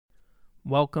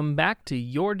Welcome back to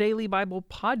Your Daily Bible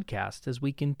Podcast as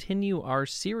we continue our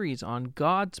series on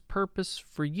God's purpose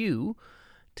for you.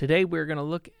 Today we're going to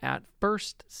look at 1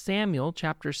 Samuel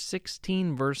chapter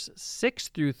 16, verse 6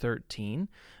 through 13.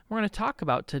 We're going to talk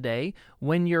about today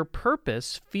when your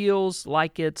purpose feels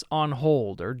like it's on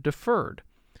hold or deferred.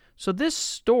 So this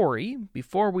story,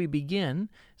 before we begin,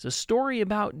 is a story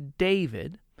about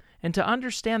David. And to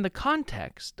understand the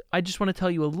context, I just want to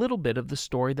tell you a little bit of the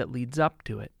story that leads up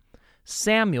to it.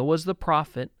 Samuel was the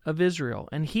prophet of Israel,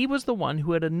 and he was the one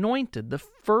who had anointed the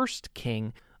first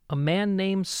king, a man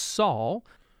named Saul,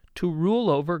 to rule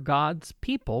over God's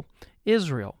people,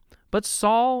 Israel. But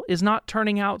Saul is not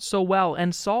turning out so well,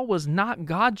 and Saul was not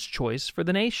God's choice for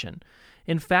the nation.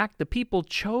 In fact, the people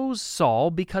chose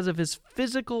Saul because of his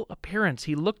physical appearance.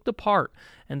 He looked the part,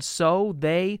 and so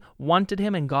they wanted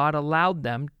him, and God allowed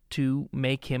them to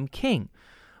make him king.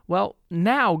 Well,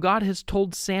 now God has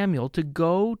told Samuel to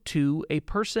go to a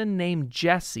person named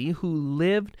Jesse who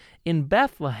lived in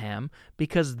Bethlehem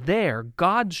because there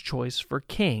God's choice for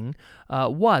king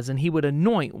was, and he would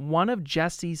anoint one of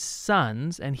Jesse's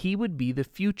sons, and he would be the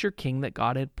future king that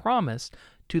God had promised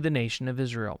to the nation of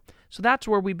Israel. So that's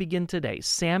where we begin today.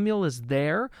 Samuel is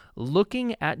there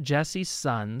looking at Jesse's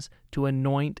sons to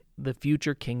anoint the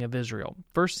future king of Israel.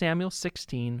 1 Samuel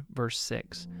 16, verse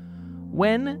 6.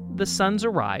 When the sons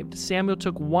arrived, Samuel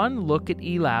took one look at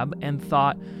Eliab and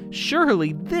thought,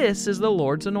 "Surely this is the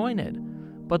Lord's anointed."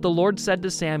 But the Lord said to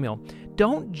Samuel,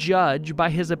 "Don't judge by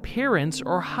his appearance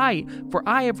or height, for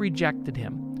I have rejected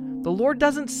him." The Lord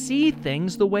doesn't see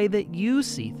things the way that you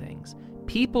see things.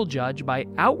 People judge by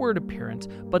outward appearance,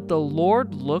 but the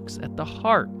Lord looks at the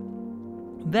heart.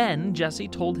 Then Jesse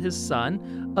told his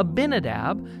son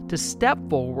Abinadab to step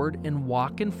forward and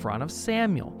walk in front of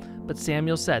Samuel. But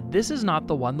Samuel said, "This is not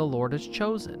the one the Lord has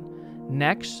chosen."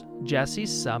 Next, Jesse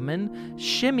summoned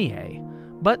Shimei.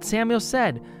 But Samuel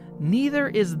said, "Neither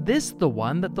is this the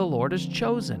one that the Lord has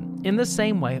chosen." In the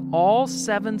same way, all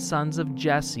 7 sons of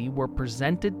Jesse were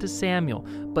presented to Samuel.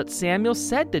 But Samuel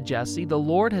said to Jesse, "The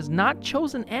Lord has not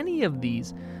chosen any of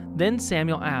these." Then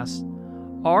Samuel asked,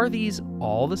 "Are these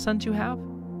all the sons you have?"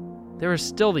 "There is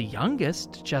still the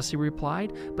youngest," Jesse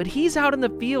replied, "but he's out in the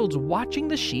fields watching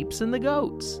the sheep and the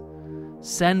goats."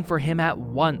 "Send for him at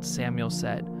once," Samuel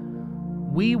said.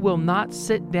 "We will not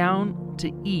sit down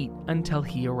to eat until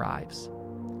he arrives."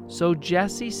 So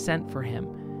Jesse sent for him.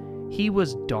 He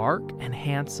was dark and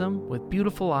handsome with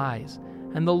beautiful eyes,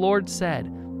 and the Lord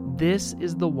said, "This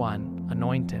is the one,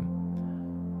 anoint him."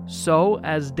 So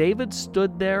as David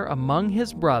stood there among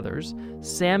his brothers,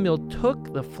 Samuel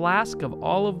took the flask of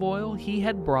olive oil he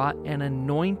had brought and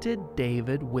anointed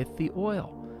David with the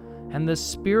oil. And the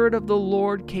Spirit of the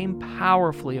Lord came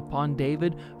powerfully upon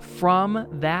David from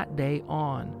that day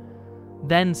on.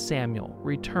 Then Samuel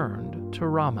returned to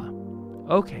Ramah.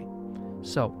 Okay,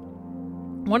 so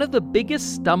one of the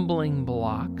biggest stumbling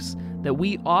blocks that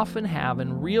we often have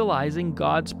in realizing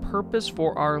God's purpose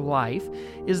for our life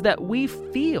is that we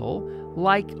feel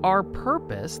like our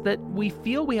purpose, that we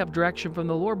feel we have direction from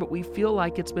the Lord, but we feel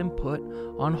like it's been put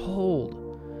on hold.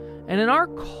 And in our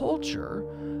culture,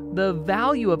 the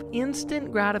value of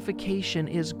instant gratification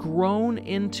is grown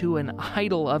into an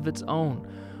idol of its own.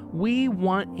 We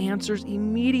want answers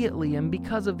immediately, and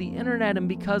because of the internet and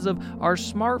because of our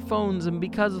smartphones and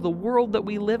because of the world that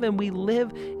we live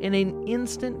in an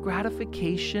instant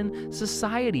gratification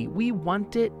society. We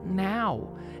want it now,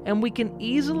 and we can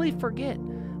easily forget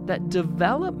that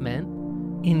development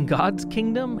in God's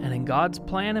kingdom and in God's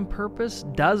plan and purpose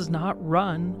does not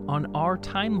run on our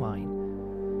timeline.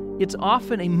 It's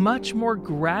often a much more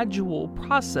gradual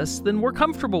process than we're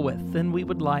comfortable with, than we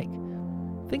would like.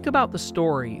 Think about the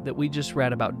story that we just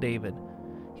read about David.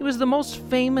 He was the most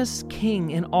famous king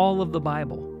in all of the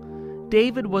Bible.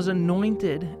 David was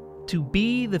anointed to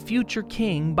be the future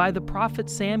king by the prophet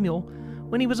Samuel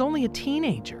when he was only a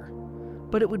teenager.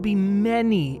 But it would be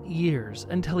many years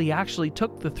until he actually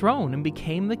took the throne and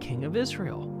became the king of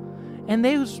Israel. And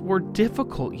those were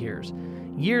difficult years.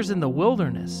 Years in the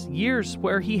wilderness, years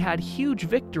where he had huge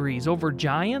victories over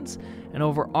giants and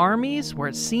over armies where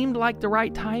it seemed like the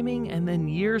right timing, and then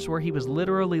years where he was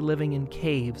literally living in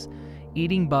caves,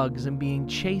 eating bugs and being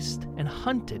chased and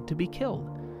hunted to be killed.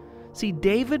 See,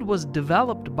 David was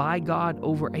developed by God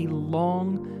over a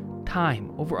long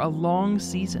time, over a long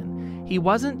season. He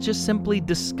wasn't just simply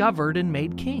discovered and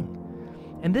made king.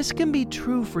 And this can be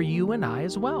true for you and I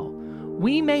as well.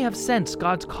 We may have sensed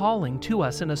God's calling to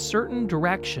us in a certain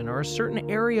direction or a certain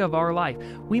area of our life.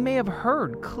 We may have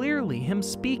heard clearly Him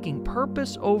speaking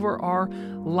purpose over our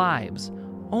lives,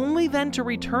 only then to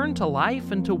return to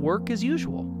life and to work as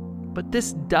usual. But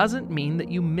this doesn't mean that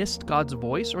you missed God's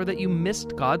voice or that you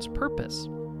missed God's purpose.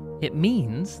 It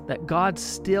means that God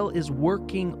still is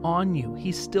working on you.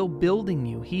 He's still building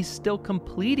you. He's still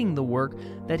completing the work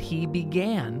that He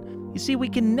began. You see, we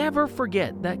can never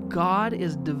forget that God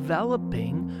is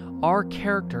developing our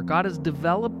character. God is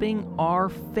developing our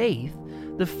faith,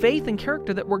 the faith and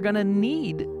character that we're going to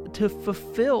need to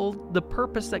fulfill the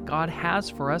purpose that God has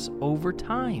for us over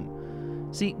time.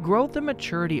 See, growth and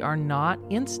maturity are not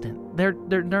instant.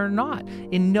 They're not.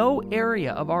 In no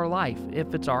area of our life,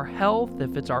 if it's our health,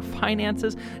 if it's our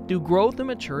finances, do growth and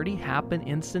maturity happen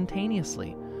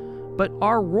instantaneously. But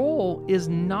our role is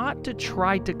not to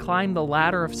try to climb the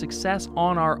ladder of success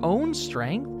on our own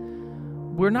strength.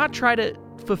 We're not trying to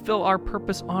fulfill our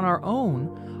purpose on our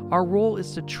own. Our role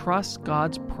is to trust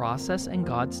God's process and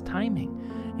God's timing,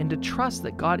 and to trust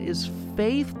that God is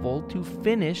faithful to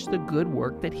finish the good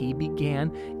work that He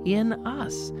began in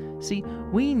us. See,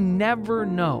 we never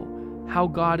know how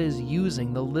God is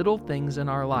using the little things in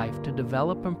our life to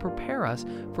develop and prepare us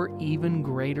for even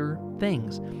greater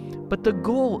things. But the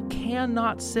goal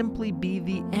cannot simply be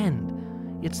the end.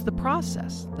 It's the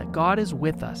process, that God is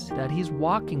with us, that He's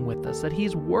walking with us, that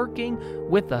He's working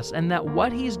with us, and that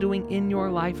what He's doing in your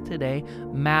life today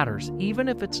matters, even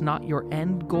if it's not your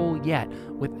end goal yet.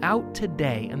 Without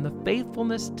today and the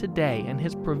faithfulness today and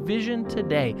His provision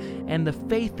today and the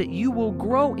faith that you will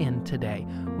grow in today,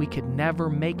 we could never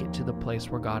make it to the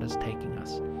place where God is taking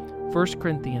us. 1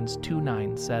 Corinthians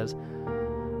 2:9 says,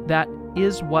 "That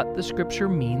is what the Scripture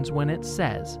means when it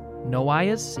says, 'No eye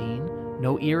has seen,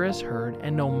 no ear has heard,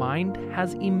 and no mind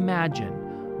has imagined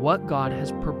what God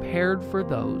has prepared for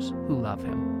those who love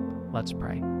Him.'" Let's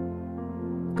pray.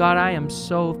 God, I am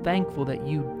so thankful that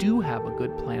You do have a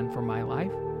good plan for my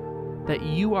life, that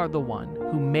You are the one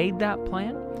who made that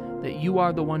plan, that You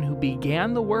are the one who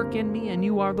began the work in me, and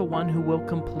You are the one who will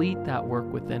complete that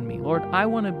work within me. Lord, I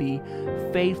want to be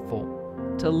faithful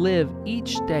to live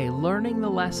each day learning the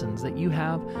lessons that You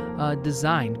have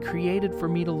designed, created for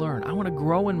me to learn. I want to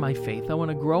grow in my faith. I want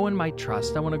to grow in my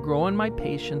trust. I want to grow in my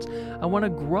patience. I want to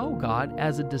grow, God,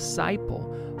 as a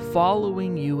disciple,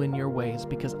 following You in Your ways,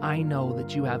 because I know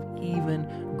that You have even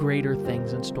greater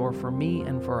things in store for me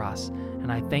and for us.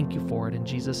 And I thank You for it. In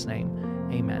Jesus' name,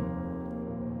 amen.